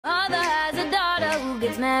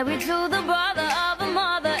gets married to the brother of a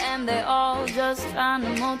mother, and they're all just trying to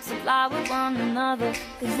multiply with one another.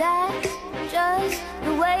 'Cause that's just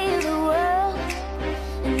the way of the world.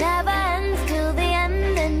 It never ends till the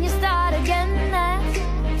end, and you start again.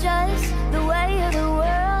 That's just the way of the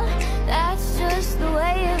world. That's just the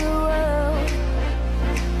way of the world.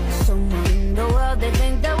 Someone in the world, they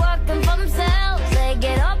think they're working for themselves. They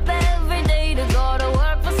get up every day to go to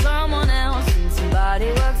work for someone else, and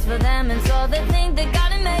somebody works for them, and so they think they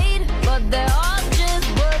got it made. But they're all just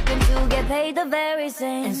working to get paid the very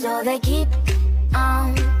same, and so they keep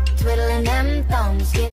on twiddling them thumbs.